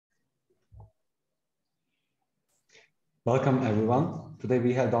Welcome everyone. Today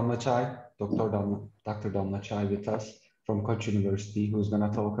we have Damla Çay, Dr. Damla Çay with us from Koç University, who's going to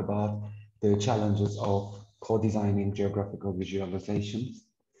talk about the challenges of co-designing geographical visualizations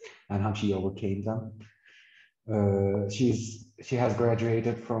and how she overcame them. She has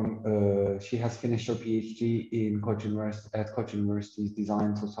graduated from she has finished her PhD in Koç University at Koç University's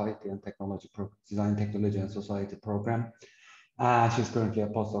Design Society and Design Technology and Society program. She's currently a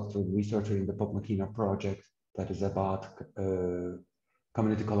postdoctoral researcher in the Pop Machina project that is about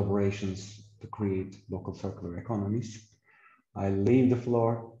community collaborations to create local circular economies. I leave the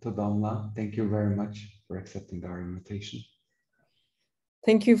floor to Damla. Thank you very much for accepting our invitation.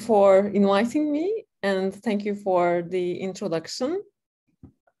 Thank you for inviting me, and thank you for the introduction.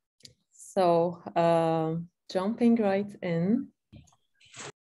 So jumping right in.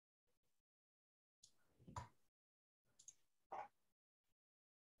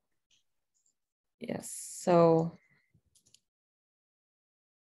 Yes, so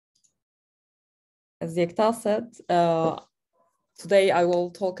as Yekta said, today I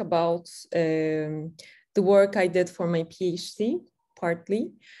will talk about the work I did for my PhD,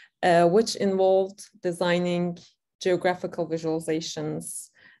 partly, which involved designing geographical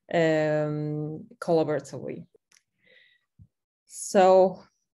visualizations collaboratively. So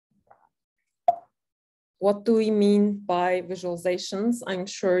what do we mean by visualizations? I'm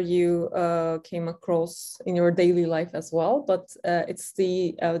sure you came across in your daily life as well, but it's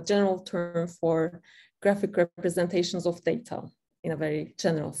the general term for graphic representations of data in a very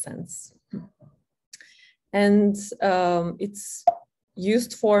general sense. And it's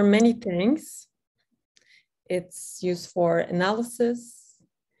used for many things. It's used for analysis,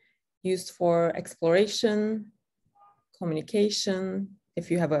 used for exploration, communication, if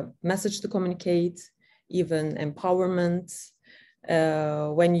you have a message to communicate, even empowerment,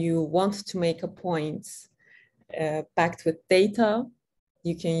 when you want to make a point backed with data,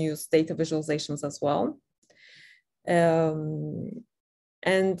 you can use data visualizations as well. And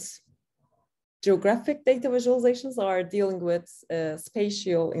geographic data visualizations are dealing with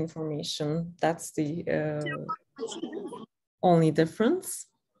spatial information. That's the only difference.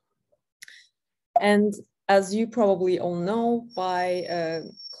 And as you probably all know, by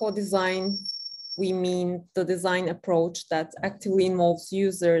co-design, we mean the design approach that actively involves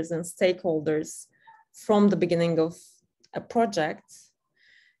users and stakeholders from the beginning of a project,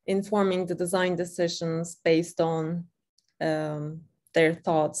 informing the design decisions based on their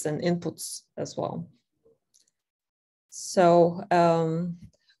thoughts and inputs as well. So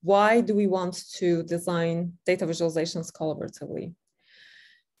why do we want to design data visualizations collaboratively?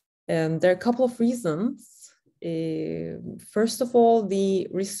 There are a couple of reasons. First of all, the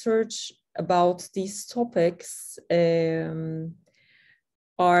research about these topics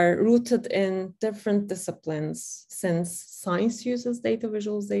are rooted in different disciplines, since science uses data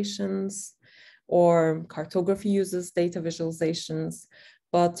visualizations or cartography uses data visualizations.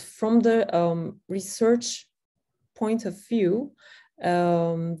 But from the research point of view,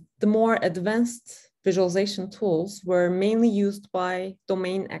 the more advanced visualization tools were mainly used by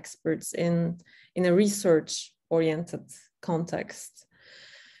domain experts in a research-oriented context.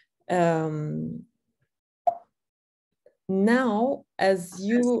 Now, as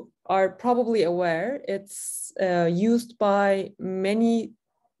you are probably aware, it's used by many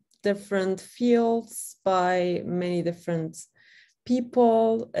different fields, by many different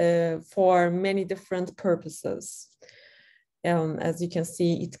people, for many different purposes. As you can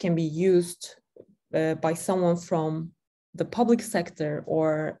see, it can be used by someone from the public sector,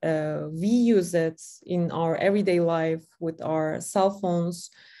 or we use it in our everyday life with our cell phones,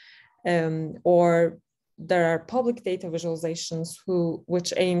 or there are public data visualizations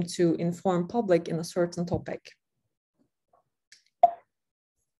which aim to inform public in a certain topic.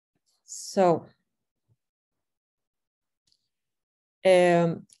 So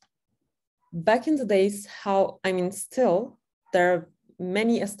back in the days, still there are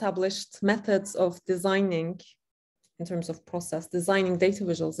many established methods of designing, in terms of process, designing data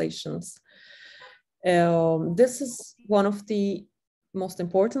visualizations. This is one of the most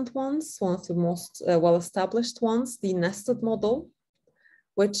important ones, one of the most well-established ones, the nested model,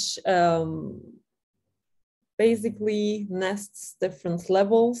 which basically nests different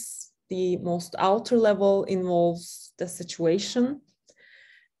levels. The most outer level involves the situation,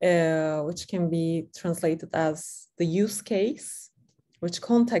 which can be translated as the use case, which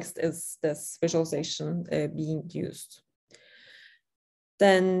context is this visualization being used.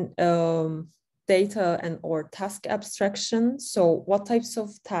 Then data and or task abstraction. So what types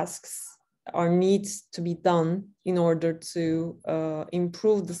of tasks are needs to be done in order to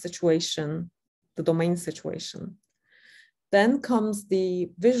improve the situation, the domain situation. Then comes the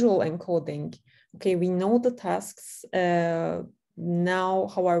visual encoding. Okay, we know the tasks. Now,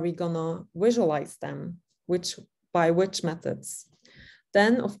 how are we gonna visualize them? By which methods?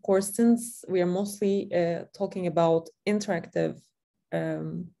 Then, of course, since we are mostly talking about interactive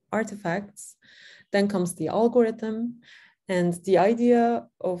artifacts, then comes the algorithm. And the idea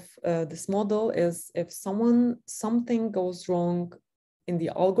of this model is if something goes wrong in the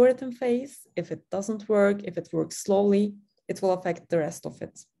algorithm phase, if it doesn't work, if it works slowly, it will affect the rest of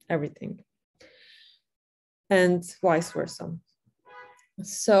it, everything. And vice versa.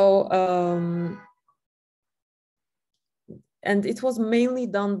 So, and it was mainly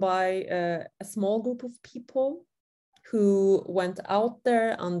done by a small group of people who went out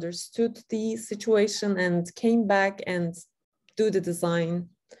there, understood the situation, and came back and do the design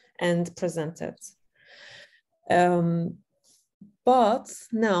and present it. But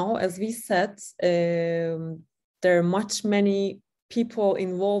now, as we said, there are many people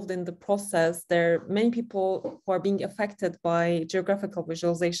involved in the process. There are many people who are being affected by geographical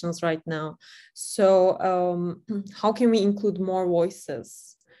visualizations right now. So how can we include more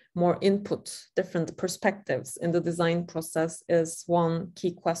voices, more input, different perspectives in the design process is one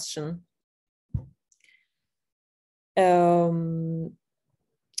key question. And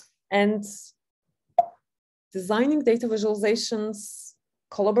designing data visualizations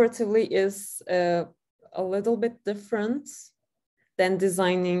collaboratively is a little bit different than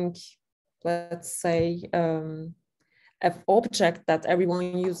designing, let's say, an object that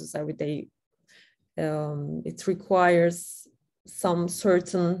everyone uses every day. It requires some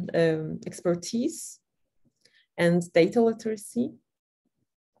certain expertise and data literacy.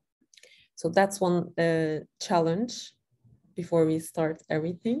 So that's one challenge before we start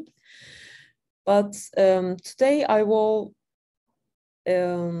everything. But today I will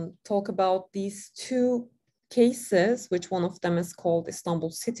talk about these two cases, which one of them is called Istanbul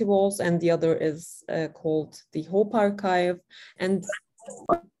City Walls and the other is called the Hope Archive, and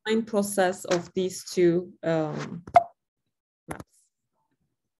the design process of these two maps.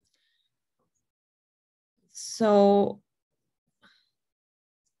 So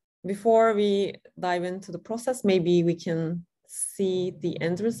before we dive into the process, maybe we can see the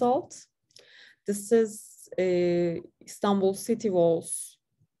end result. This is Istanbul City Walls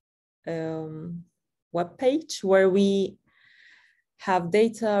webpage where we have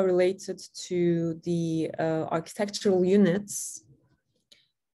data related to the architectural units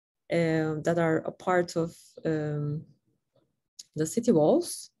that are a part of the city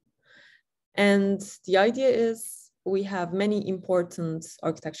walls. And the idea is we have many important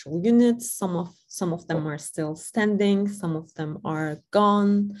architectural units. Some of them are still standing, some of them are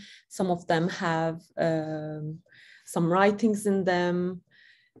gone, some of them have some writings in them,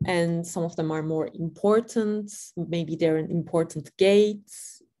 and some of them are more important. Maybe they're an important gate.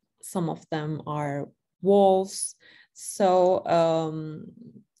 Some of them are walls. So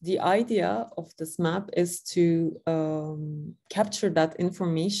the idea of this map is to capture that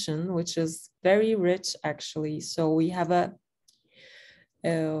information, which is very rich, actually. So we have a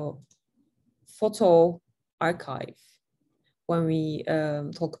photo archive when we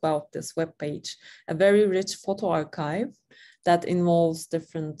talk about this webpage, a very rich photo archive that involves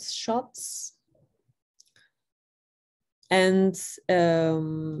different shots. And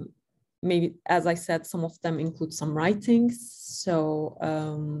maybe, as I said, some of them include some writings. So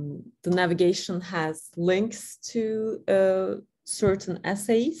the navigation has links to certain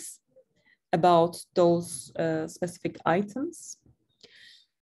essays about those specific items.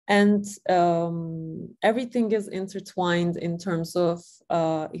 And everything is intertwined in terms of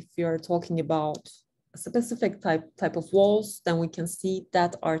if you're talking about a specific type of walls, then we can see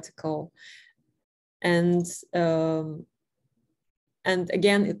that article. And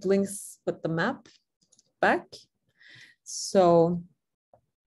again, it links with the map back. So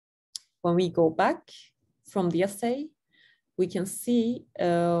when we go back from the essay, we can see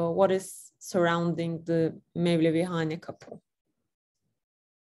what is surrounding the Mevlevihane Kapı.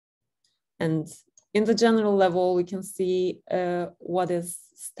 And in the general level, we can see what is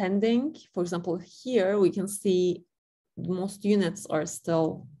standing. For example, here we can see most units are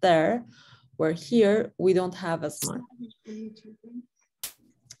still there, where here we don't have as much.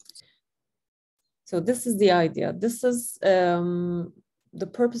 So this is the idea. This is the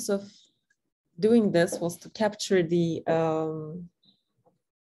purpose of doing this was to capture the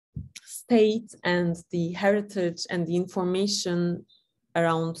state and the heritage and the information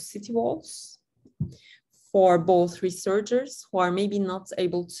around city walls for both researchers who are maybe not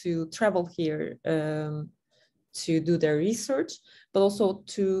able to travel here to do their research, but also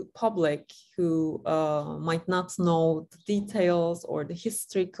to public who might not know the details or the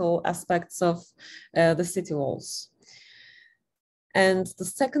historical aspects of the city walls. And the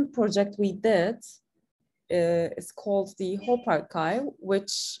second project we did is called the Hope Archive,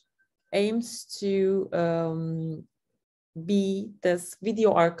 which aims to be this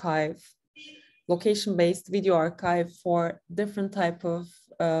video archive, location-based video archive for different type of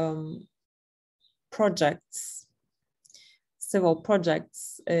projects, civil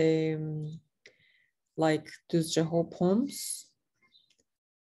projects, like Düzce Hope Homes,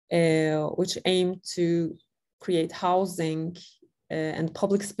 which aim to create housing and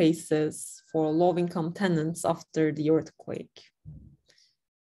public spaces for low-income tenants after the earthquake.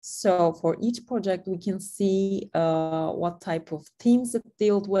 So for each project, we can see what type of themes it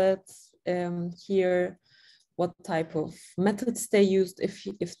dealt with here, what type of methods they used,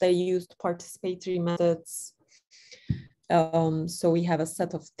 if they used participatory methods. So we have a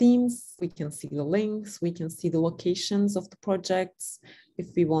set of themes, we can see the links, we can see the locations of the projects.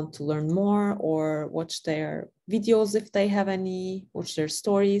 If we want to learn more or watch their videos, if they have any, watch their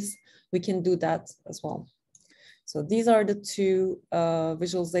stories, we can do that as well. So these are the two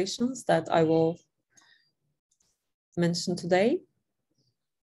visualizations that I will mention today.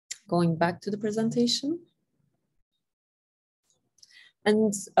 Going back to the presentation.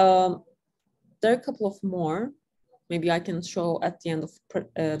 And there are a couple of more. Maybe I can show at the end of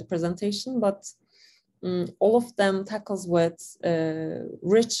the presentation, but all of them tackles with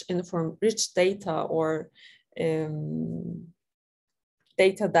rich data or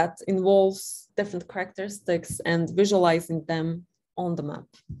data that involves different characteristics and visualizing them on the map.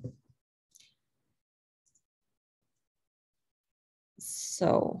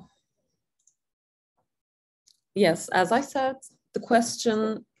 So, yes, as I said, the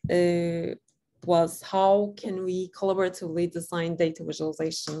question was how can we collaboratively design data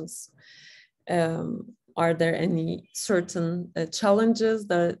visualizations? Are there any certain challenges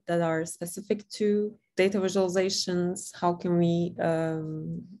that are specific to data visualizations? How can we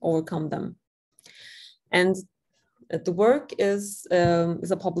overcome them? And the work is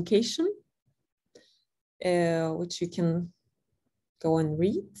a publication, which you can go and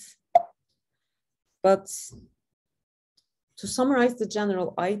read. But to summarize the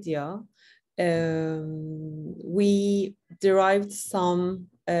general idea, we derived some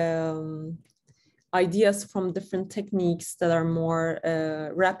ideas from different techniques that are more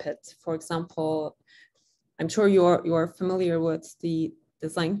rapid. For example, I'm sure you're familiar with the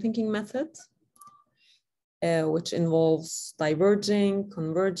design thinking method, which involves diverging,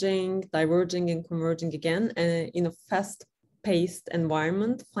 converging, diverging and converging again in a fast-paced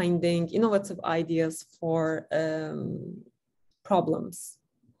environment, finding innovative ideas for problems.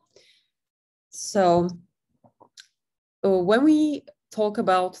 So when we talk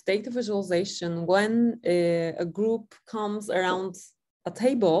about data visualization, when a group comes around a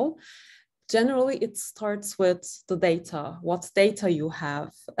table, generally it starts with the data. What data you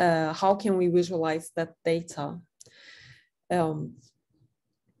have? How can we visualize that data?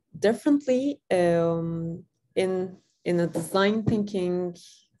 Differently, in a design thinking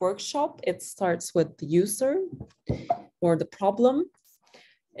workshop, it starts with the user or the problem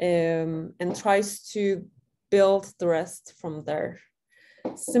and tries to build the rest from there.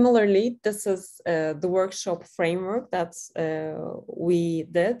 Similarly, this is the workshop framework that we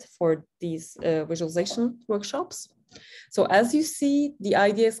did for these visualization workshops. So as you see, the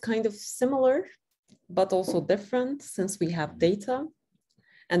idea is kind of similar, but also different since we have data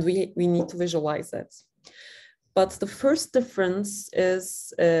and we need to visualize it. But the first difference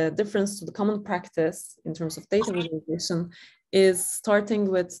is difference to the common practice in terms of data visualization is starting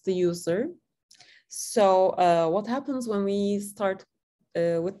with the user. So what happens when we start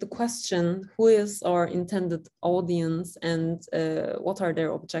with the question, who is our intended audience and what are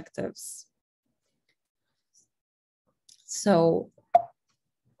their objectives? So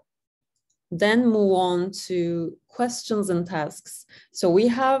then move on to questions and tasks. So we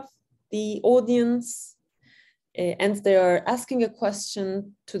have the audience and they are asking a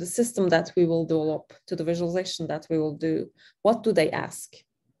question to the system that we will develop, to the visualization that we will do. What do they ask?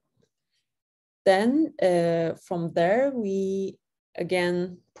 Then from there, we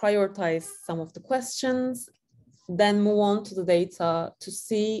again prioritize some of the questions, then move on to the data to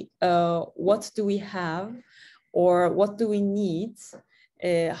see what do we have or what do we need?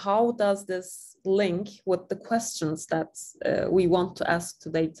 How does this link with the questions that we want to ask to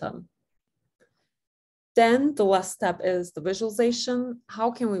data? Then the last step is the visualization.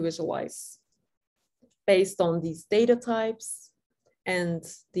 How can we visualize? Based on these data types, and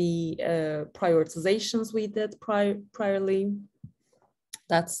the prioritizations we did priorly.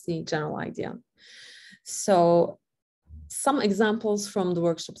 That's the general idea. So some examples from the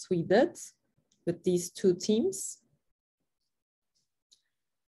workshops we did with these two teams.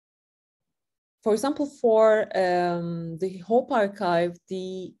 For example, for the Hope Archive,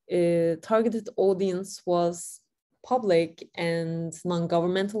 the targeted audience was public and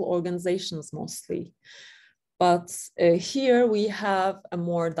non-governmental organizations mostly. But here we have a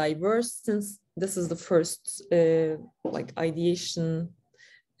more diverse, since this is the first like ideation,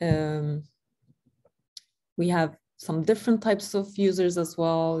 we have some different types of users as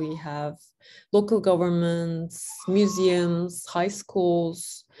well. We have local governments, museums, high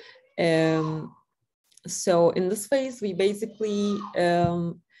schools. So in this phase, we basically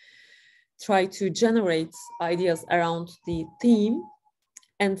try to generate ideas around the theme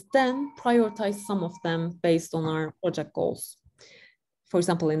and then prioritize some of them based on our project goals. For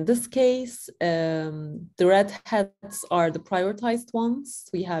example, in this case, the red heads are the prioritized ones.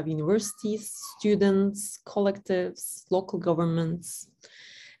 We have universities, students, collectives, local governments.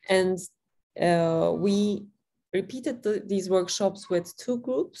 And we repeated these workshops with two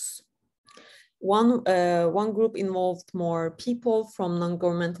groups. One group involved more people from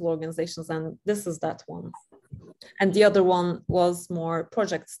non-governmental organizations, and this is that one. And the other one was more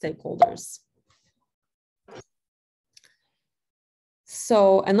project stakeholders.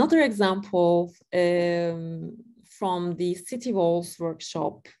 So another example from the City Walls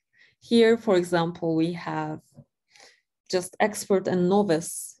workshop. Here, for example, we have just expert and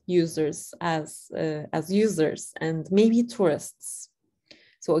novice users as users, and maybe tourists.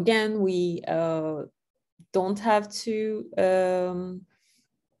 So again, we don't have to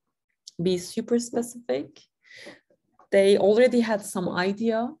be super specific. They already had some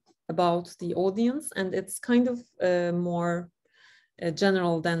idea about the audience, and it's kind of more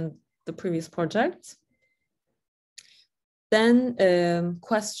general than the previous project. Then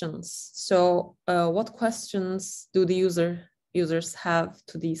questions. So what questions do the users have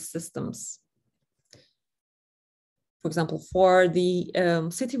to these systems? For example, for the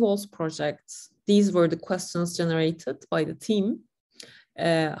City Walls project, these were the questions generated by the team.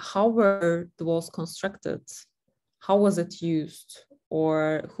 How were the walls constructed? How was it used?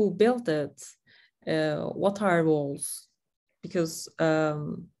 Or who built it? What are walls? Because,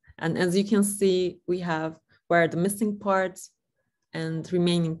 and as you can see, we have where are the missing parts and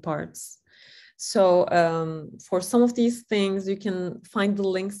remaining parts. So for some of these things, you can find the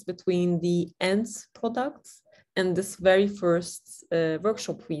links between the end products and this very first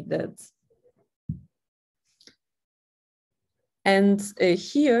workshop we did. And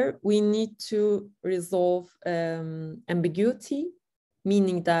here we need to resolve ambiguity,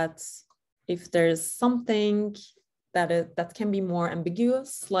 meaning that if there's something that can be more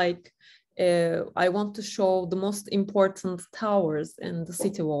ambiguous, like I want to show the most important towers in the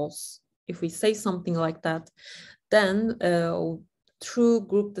city walls. If we say something like that, then through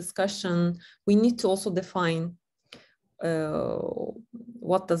group discussion, we need to also define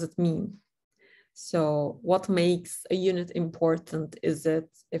what does it mean. So what makes a unit important? Is it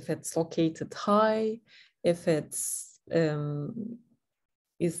if it's located high, if it's,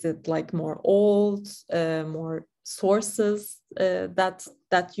 is it like more old, more sources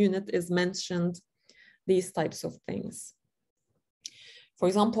that unit is mentioned, these types of things. For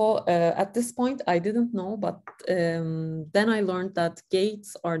example, at this point, I didn't know, but then I learned that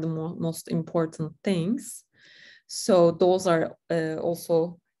gates are the most important things. So those are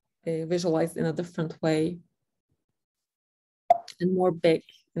also visualized in a different way and more big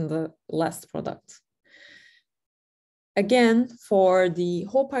in the last product. Again, for the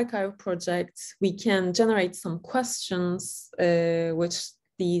Hope Archive project, we can generate some questions which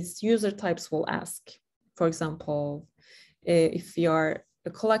these user types will ask. For example, if we are a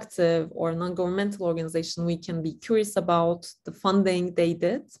collective or non-governmental organization, we can be curious about the funding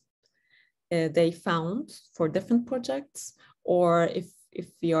they found for different projects, or if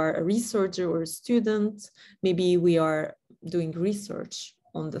we are a researcher or a student, maybe we are doing research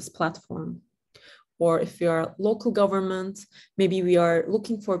on this platform. Or if we are local government, maybe we are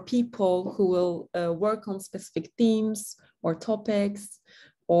looking for people who will work on specific themes or topics,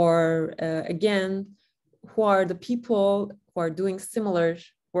 or again, who are the people who are doing similar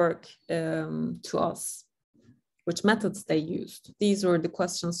work to us, which methods they used. These were the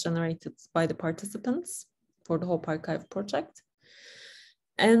questions generated by the participants for the Hope Archive project.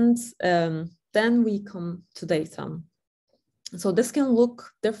 And then we come to data. So this can look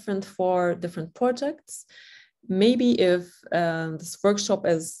different for different projects. Maybe if this workshop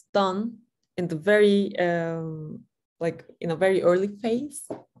is done in the very like in a very early phase,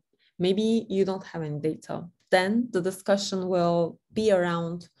 maybe you don't have any data. Then the discussion will be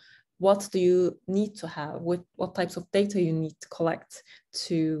around what do you need to have, what types of data you need to collect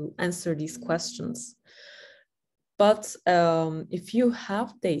to answer these questions. But if you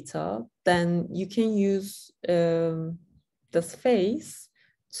have data, then you can use this phase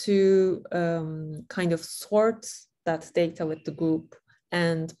to kind of sort that data with the group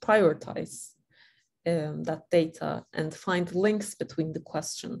and prioritize that data and find links between the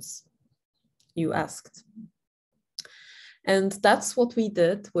questions you asked. And that's what we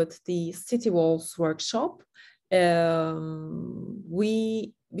did with the City Walls workshop.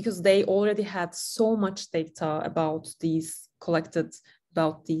 Because they already had so much data about these collected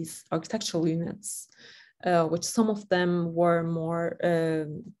about these architectural units, which some of them were more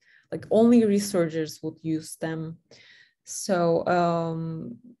like only researchers would use them. So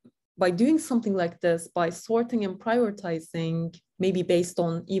by doing something like this, by sorting and prioritizing, maybe based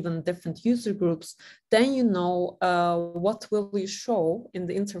on even different user groups, then you know what will you show in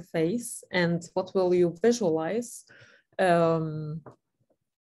the interface and what will you visualize from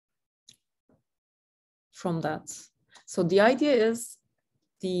that. So the idea is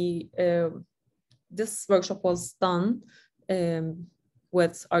this workshop was done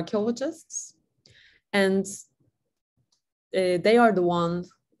with archaeologists, and they are the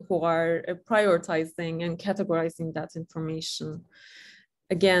ones who are prioritizing and categorizing that information.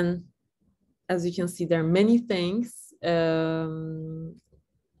 Again, as you can see, there are many things. For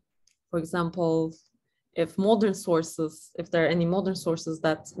example, if there are any modern sources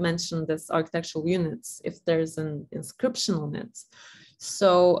that mention this architectural units, if there's an inscription on it.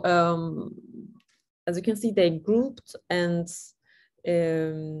 So as you can see, they grouped and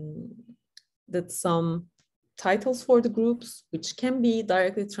did some titles for the groups, which can be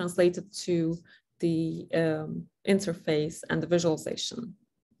directly translated to the interface and the visualization.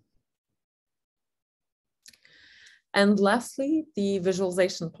 And lastly, the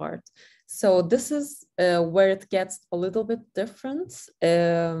visualization part. So this is where it gets a little bit different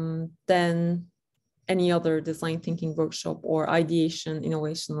than any other design thinking workshop or ideation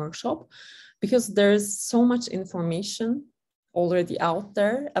innovation workshop, because there's so much information already out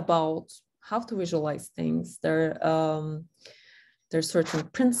there about how to visualize things. There are certain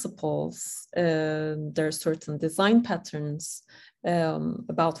principles, there are certain design patterns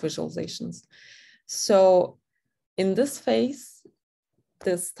about visualizations. So in this phase,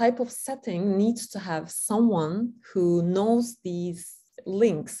 this type of setting needs to have someone who knows these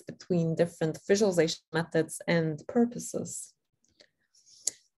links between different visualization methods and purposes.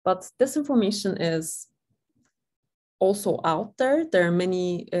 But this information is also out there. There are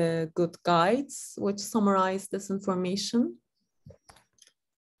many good guides which summarize this information,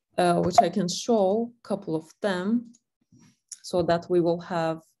 which I can show a couple of them so that we will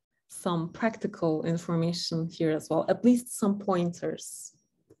have some practical information here as well, at least some pointers.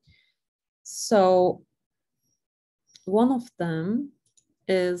 So one of them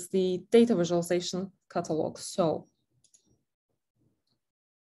is the data visualization catalog. So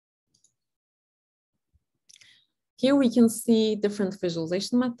here we can see different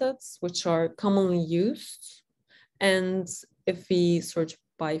visualization methods which are commonly used. And if we search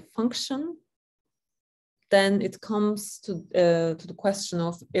by function, then it comes to the question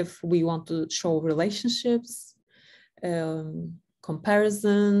of if we want to show relationships,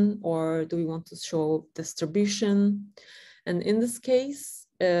 comparison, or do we want to show distribution? And in this case,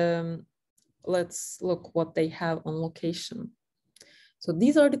 let's look what they have on location. So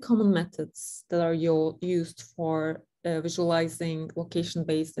these are the common methods that are used for visualizing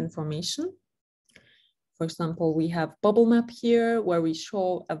location-based information. For example, we have bubble map here, where we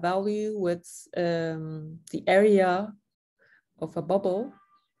show a value with the area of a bubble.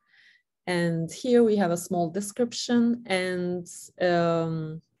 And here we have a small description and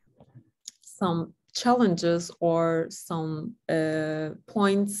some challenges or some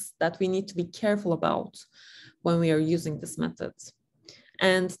points that we need to be careful about when we are using this method.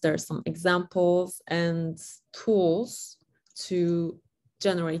 And there are some examples and tools to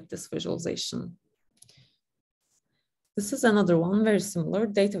generate this visualization. This is another one, very similar,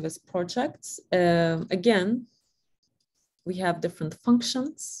 DataVis projects. Again, we have different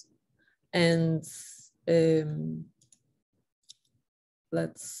functions, and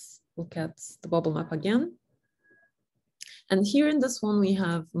let's look at the bubble map again. And here in this one, we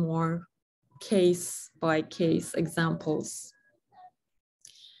have more case-by-case examples.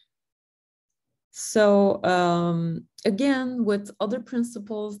 So again, with other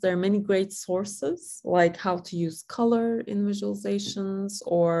principles, there are many great sources, like how to use color in visualizations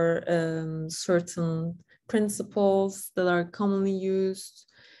or certain principles that are commonly used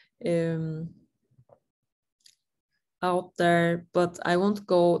out there, but I won't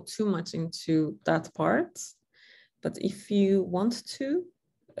go too much into that part. But if you want to,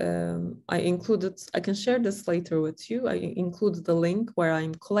 I can share this later with you. I included the link where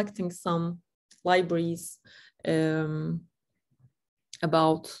I'm collecting some libraries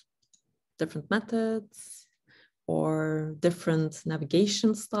about different methods or different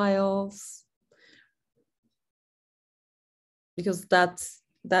navigation styles, because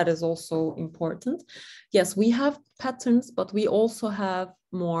that is also important. Yes, we have patterns, but we also have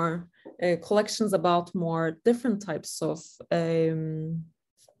more collections about more different types of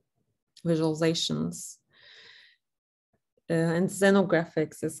visualizations. And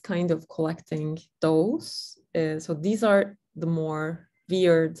xenographics is kind of collecting those. So these are the more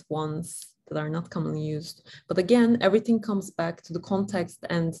weird ones that are not commonly used. But again, everything comes back to the context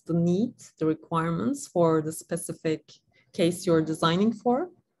and the need, the requirements for the specific case you're designing for.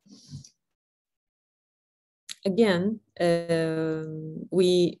 Again, we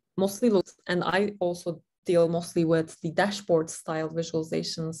mostly look, and I also deal mostly with the dashboard style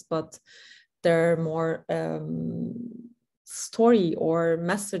visualizations, but they're more story or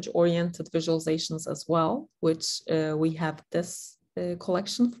message oriented visualizations as well, which we have this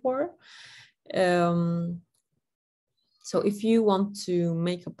collection for. So if you want to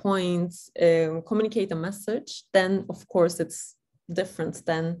make a point, communicate a message, then of course it's different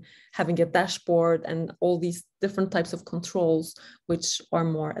than having a dashboard and all these different types of controls, which are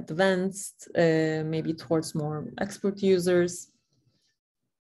more advanced, maybe towards more expert users.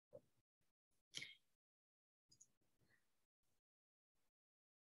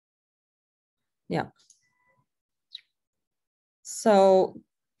 Yeah. So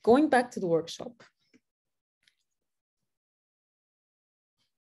going back to the workshop.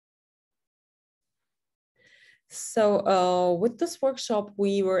 So with this workshop,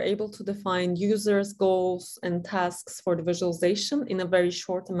 we were able to define users, goals, and tasks for the visualization in a very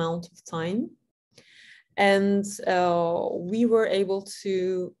short amount of time. And we were able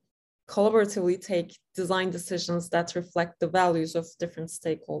to collaboratively take design decisions that reflect the values of different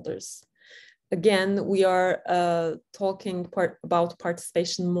stakeholders. Again, we are talking about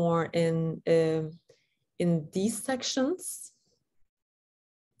participation more in these sections,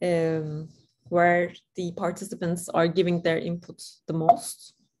 where the participants are giving their input the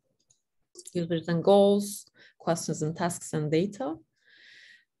most. Users and goals, questions and tasks and data.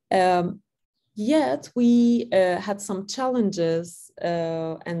 Yet we had some challenges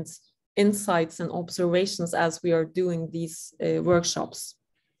and insights and observations as we are doing these workshops.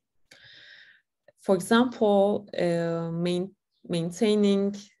 For example,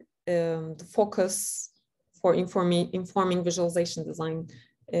 maintaining the focus for informing visualization design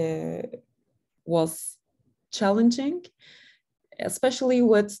was challenging, especially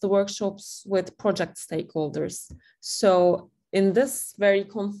with the workshops with project stakeholders. So in this very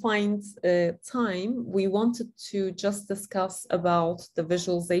confined time, we wanted to just discuss about the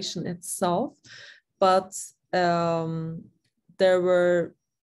visualization itself, but there were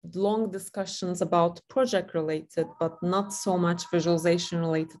long discussions about project related, but not so much visualization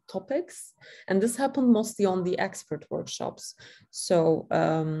related topics. And this happened mostly on the expert workshops. So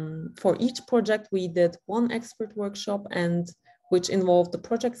for each project, we did one expert workshop, and which involved the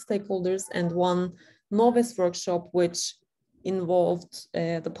project stakeholders, and one novice workshop, which involved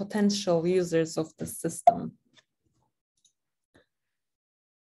the potential users of the system.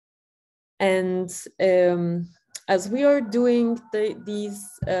 And as we are doing these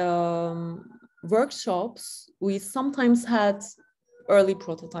workshops, we sometimes had early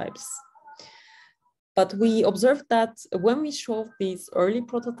prototypes. But we observed that when we showed these early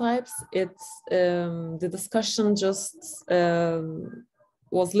prototypes, the discussion just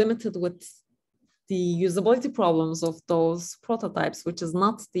was limited with the usability problems of those prototypes, which is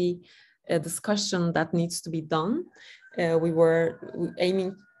not the discussion that needs to be done. We were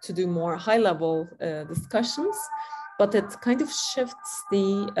aiming to do more high-level discussions, but it kind of shifts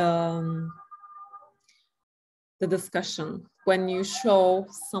the discussion when you show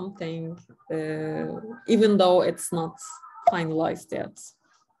something, even though it's not finalized yet.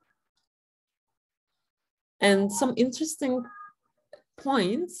 And some interesting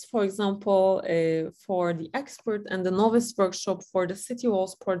points, for example, for the expert and the novice workshop for the City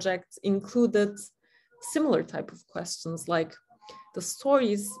Walls project included similar type of questions, like the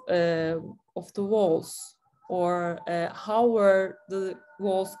stories of the walls, or how were the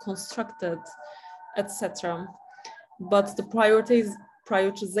walls constructed, etc. But the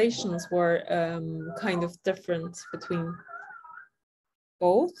prioritizations were kind of different between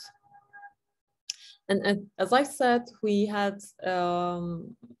both. And as I said, we had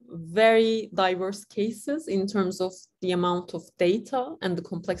very diverse cases in terms of the amount of data and the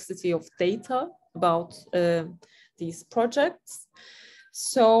complexity of data about these projects.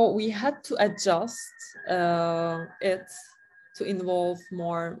 So we had to adjust it to involve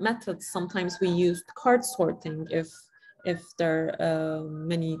more methods. Sometimes we used card sorting if there are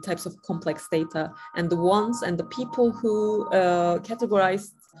many types of complex data, and the people who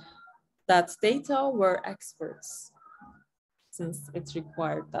categorized that data were experts, since it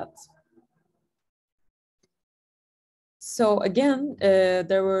required that. So again,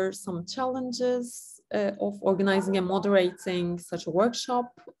 there were some challenges of organizing and moderating such a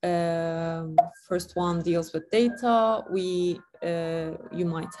workshop. First one deals with data. You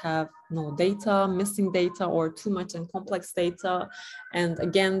might have no data, missing data, or too much and complex data. And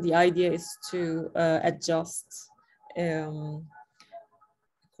again, the idea is to adjust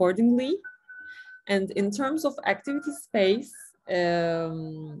accordingly. And in terms of activity space,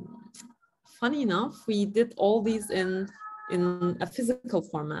 funny enough, we did all these in a physical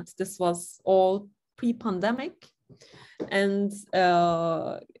format. This was all pre-pandemic. And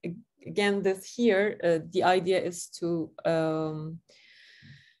again, this here, the idea is to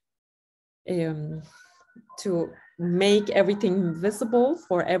make everything visible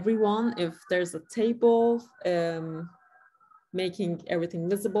for everyone. If there's a table, making everything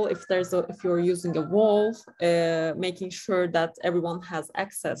visible. If you're using a wall, making sure that everyone has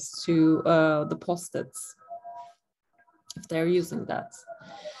access to the post-its if they're using that.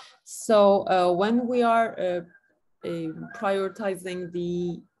 So when we are prioritizing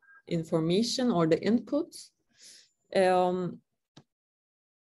the information or the input,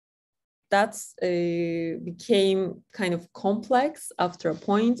 that became kind of complex after a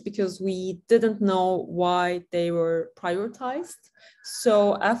point, because we didn't know why they were prioritized.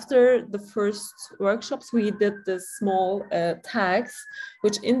 So after the first workshops, we did this small tags,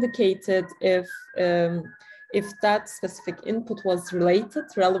 which indicated if that specific input was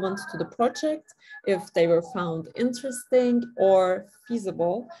relevant to the project, if they were found interesting or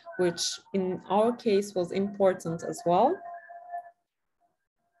feasible, which in our case was important as well.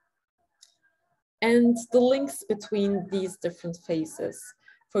 And the links between these different phases.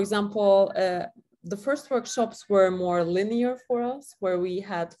 For example, the first workshops were more linear for us, where we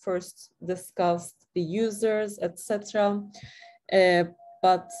had first discussed the users, etc.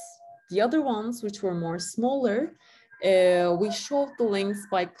 But the other ones, which were more smaller, we showed the links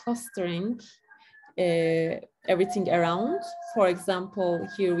by clustering everything around. For example,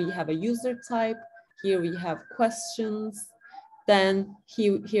 here we have a user type, here we have questions, then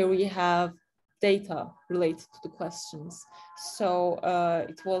here we have data related to the questions. So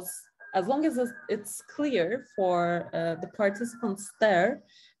it was, as long as it's clear for the participants there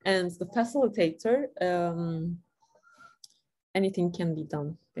and the facilitator, anything can be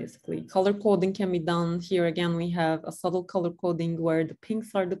done, basically. Color coding can be done. Here again, we have a subtle color coding where the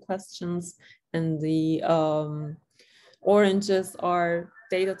pinks are the questions and the oranges are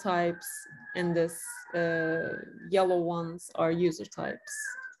data types, and this yellow ones are user types.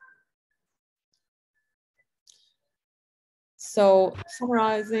 So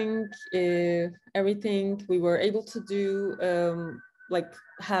summarizing everything we were able to do,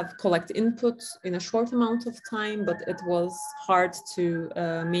 collect input in a short amount of time, but it was hard to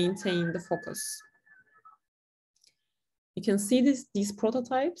maintain the focus. You can see these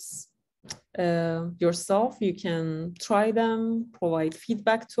prototypes yourself. You can try them, provide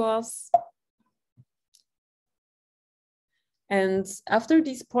feedback to us. And after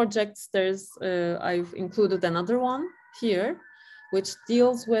these projects, I've included another one here, which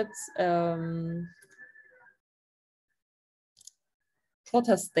deals with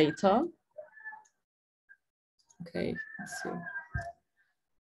protest data. Okay, let's see.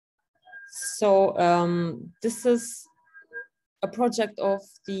 So this is a project of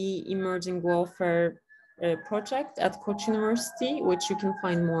the Emerging Welfare project at Koç University, which you can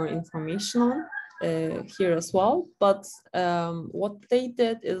find more information on here as well. But what they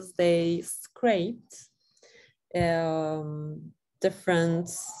did is they scraped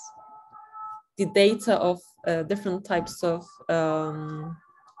the data of different types of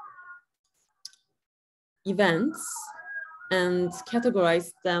events and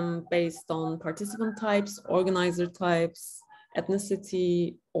categorized them based on participant types, organizer types,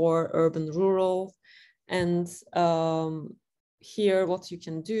 ethnicity, or urban rural. And here what you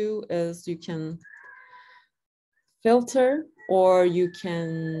can do is you can filter, or you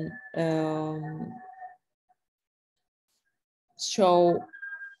can show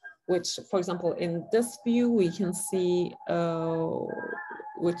which, for example, in this view, we can see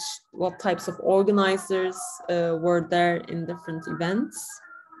what types of organizers were there in different events.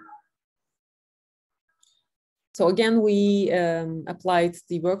 So again, we applied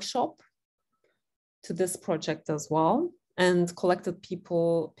the workshop to this project as well and collected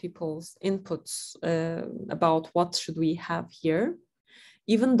people's inputs about what should we have here.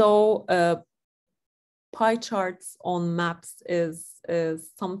 Even though pie charts on maps is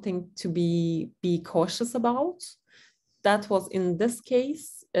something to be cautious about, that was, in this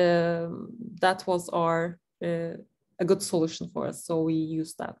case, that was a good solution for us. So we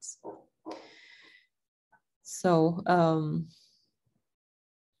used that. So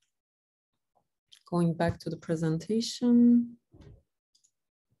going back to the presentation.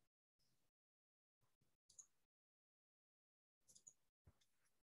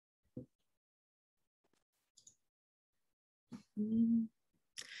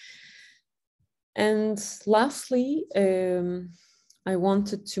 And lastly, I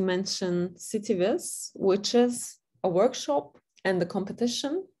wanted to mention CityVis, which is a workshop and a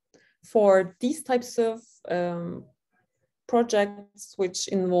competition for these types of projects which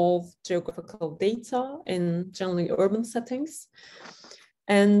involve geographical data in generally urban settings.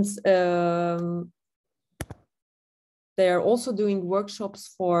 And they are also doing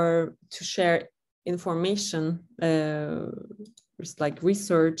workshops to share information, like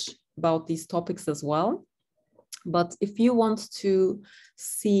research about these topics as well. But if you want to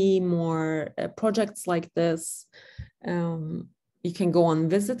see more projects like this, you can go on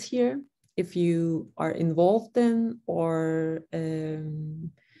visit here. If you are involved in, or you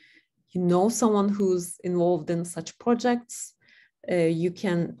know someone who's involved in such projects, you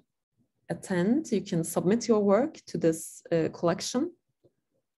can attend, you can submit your work to this collection.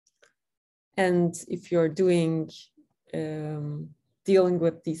 And if you're dealing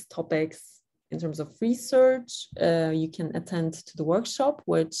with these topics in terms of research, you can attend to the workshop,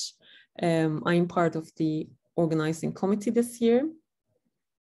 which I'm part of the organizing committee this year.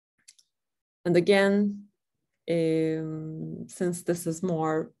 And again, since this is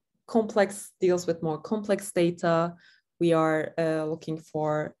more complex, deals with more complex data, we are looking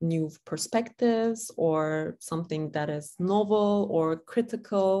for new perspectives or something that is novel or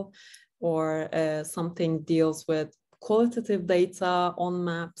critical, or something deals with qualitative data on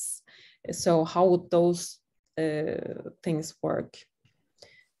maps. So how would those things work?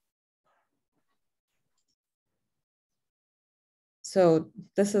 So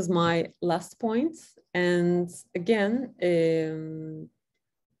this is my last point. And again,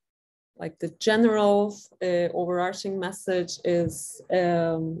 like the general overarching message is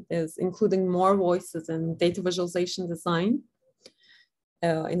including more voices in data visualization design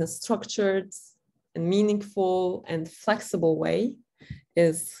in a structured and meaningful and flexible way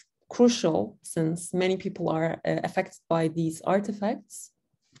is crucial, since many people are affected by these artifacts.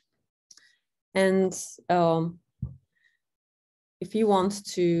 And if you want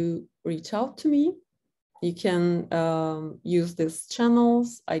to reach out to me, you can use these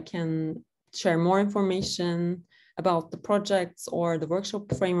channels. I can share more information about the projects or the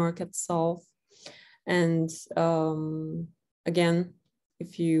workshop framework itself. And again,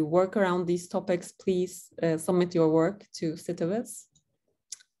 if you work around these topics, please submit your work to CityVis.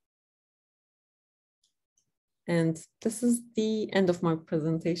 And this is the end of my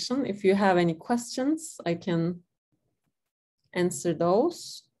presentation. If you have any questions, I can answer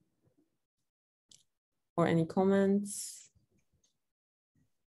those, or any comments.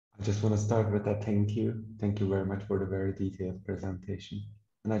 I just want to start with a thank you. Thank you very much for the very detailed presentation.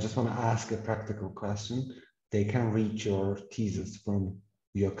 And I just want to ask a practical question. They can read your thesis from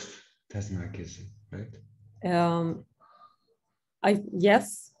YÖKS Tez Merkezi, right?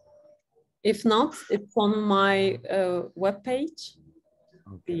 Yes. If not, it's on my webpage.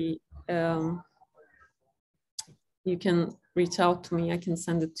 Okay. You can reach out to me. I can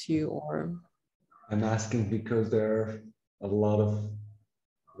send it to you, or. I'm asking because there are a lot of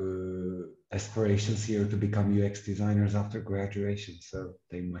aspirations here to become UX designers after graduation, so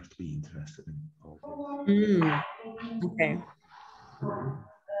they might be interested in all this. Okay.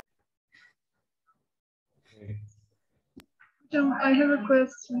 I have a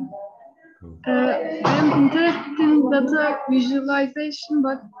question. I'm interested in data visualization,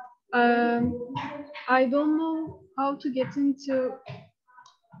 but I don't know how to get into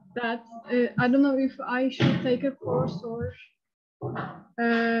that. I don't know if I should take a course, or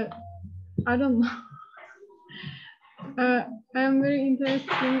I don't know. I'm very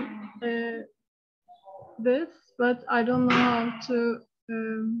interested in this, but I don't know how to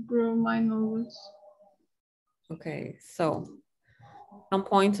grow my knowledge. Okay, so some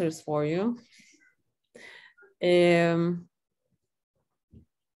pointers for you.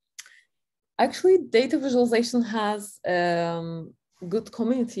 Actually, data visualization has good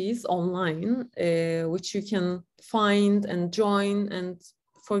communities online, which you can find and join. And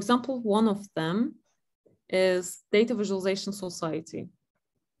for example, one of them is Data Visualization Society,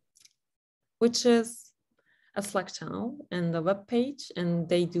 which is a Slack channel and a web page, and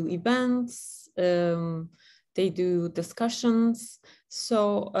they do events, they do discussions.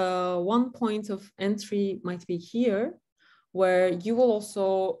 So one point of entry might be here, where you will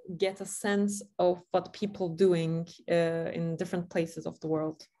also get a sense of what people doing in different places of the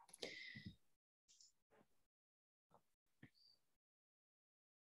world.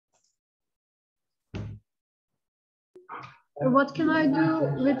 What can I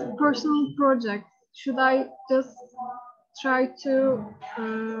do with personal projects? Should I just try to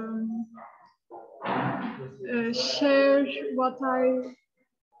share what I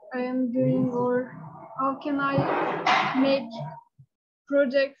am doing, or how can I make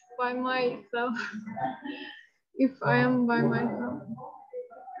projects by myself if I am by myself?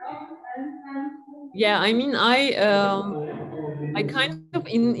 Yeah, I mean, I kind of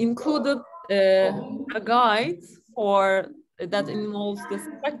included a guide for that involves this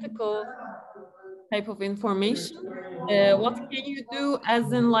practical type of information. What can you do,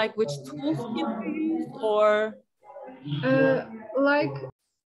 as in like which tools can you use, or Like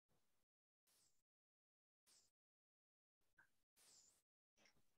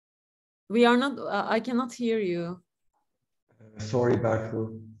we are not, I cannot hear you. Sorry,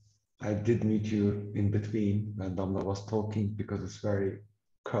 Berfu. I did meet you in between when Damla was talking because it's very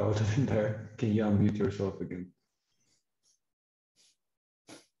crowded in there. Can you unmute yourself again?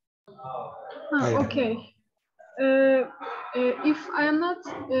 okay. If I am not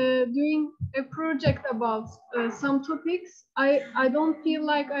doing a project about some topics, I don't feel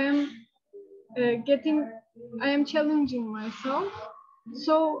like I am I am challenging myself.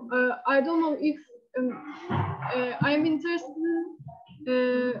 So I don't know if I am interested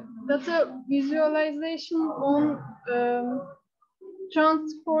in data visualization on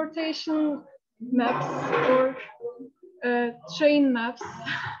transportation maps or train maps.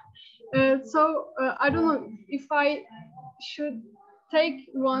 So I don't know if I should take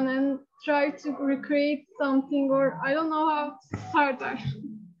one and try to recreate something, or I don't know how to start.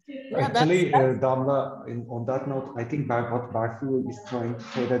 Actually, Damla, on that note, I think what Berfu is trying to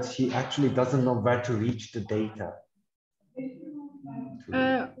say that she actually doesn't know where to reach the data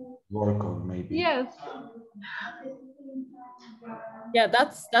to work on, maybe. Yes. Yeah,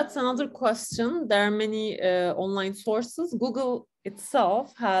 that's another question. There are many online sources. Google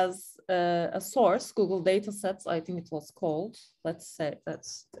itself has a source, Google Datasets, I think it was called. Let's say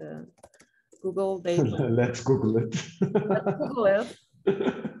that's Google Data. Let's Google it. Let's Google it.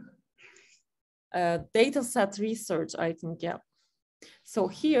 Dataset research, I think, yeah. So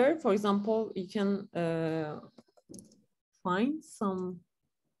here, for example, you can find some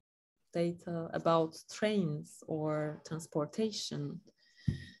data about trains or transportation.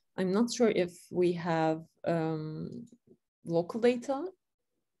 I'm not sure if we have local data,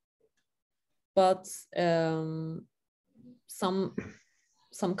 but some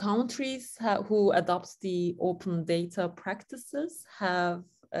countries who adopt the open data practices have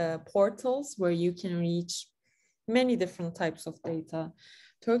portals where you can reach many different types of data.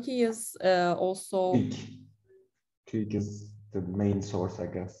 Turkey is also... TÜİK is the main source, I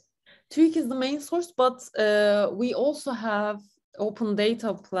guess. TÜİK is the main source, but we also have open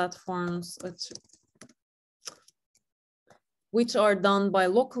data platforms which are done by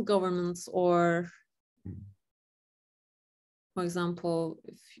local governments, or, for example,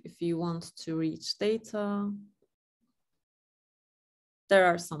 if you want to reach data, there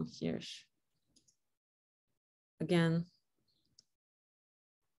are some here. Again,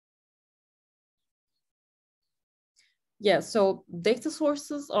 yeah, so data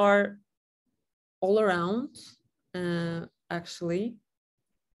sources are all around, actually,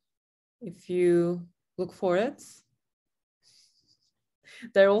 if you look for it.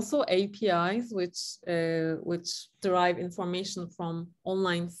 There are also APIs which derive information from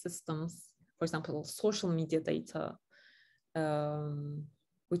online systems, for example, social media data,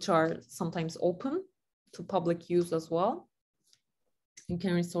 which are sometimes open to public use as well. You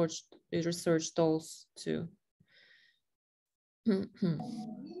can research those too.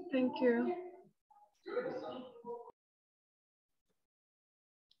 Thank you.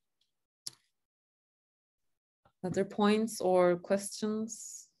 Other points or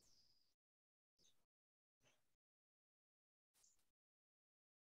questions?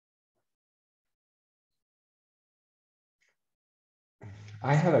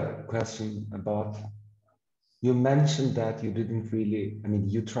 I have a question about, you mentioned that you didn't really, I mean,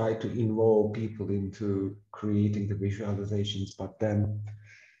 you tried to involve people into creating the visualizations, but then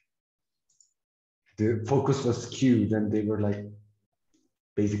the focus was skewed and they were like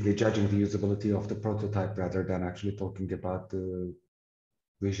basically judging the usability of the prototype rather than actually talking about the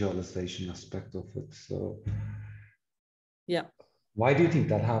visualization aspect of it. So yeah, why do you think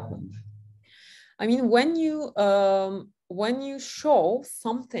that happened? I mean, when you show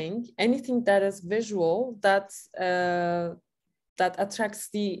something, anything that is visual, that attracts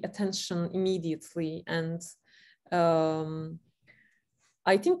the attention immediately, and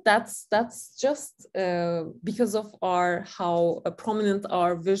I think that's just because of how prominent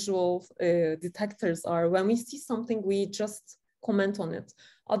our visual detectors are. When we see something, we just comment on it.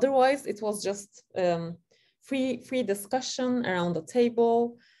 Otherwise, it was just free discussion around the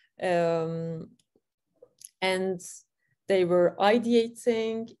table, and they were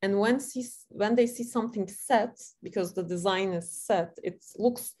ideating. And when they see something set, because the design is set, it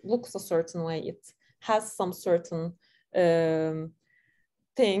looks a certain way. It has some certain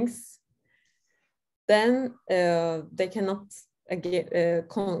things. Then they cannot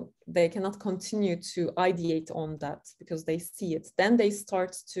continue to ideate on that because they see it. Then they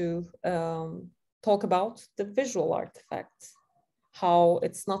start to talk about the visual artifact, how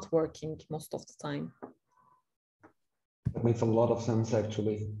it's not working most of the time. That makes a lot of sense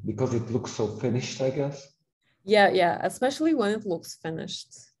actually, because it looks so finished, I guess. Yeah, especially when it looks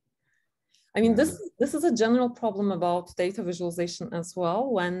finished. I mean, this is a general problem about data visualization as well.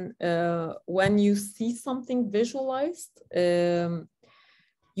 When you see something visualized,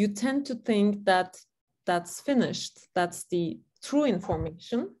 you tend to think that that's finished, that's the true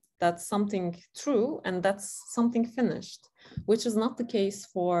information, that's something true, and that's something finished, which is not the case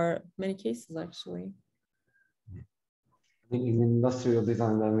for many cases, actually. In industrial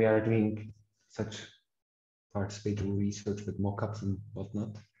design, when we are doing such participatory research with mockups and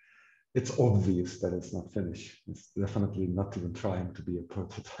whatnot, it's obvious that it's not finished. It's definitely not even trying to be a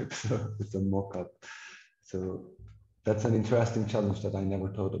prototype, so it's a mockup. So that's an interesting challenge that I never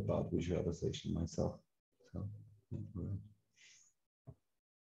thought about visualization myself. So,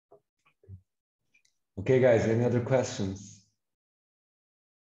 okay, guys, any other questions?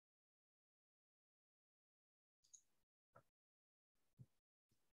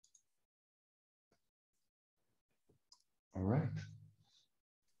 All right.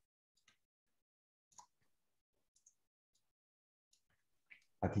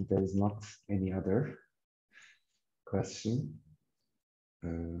 I think there is not any other question.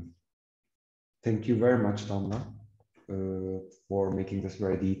 Thank you very much, Damla, for making this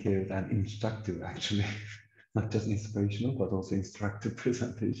very detailed and instructive, actually. Not just inspirational, but also instructive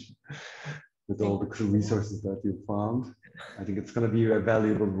presentation with all the resources that you found. I think it's going to be a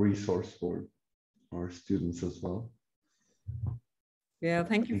valuable resource for our students as well. Yeah,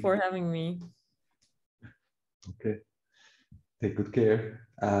 thank you for having me. Okay, take good care,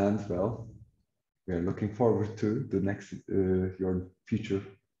 and well, we are looking forward to the next your future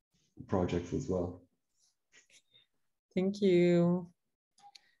projects as well. Thank you.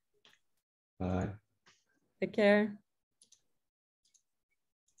 Bye. Take care.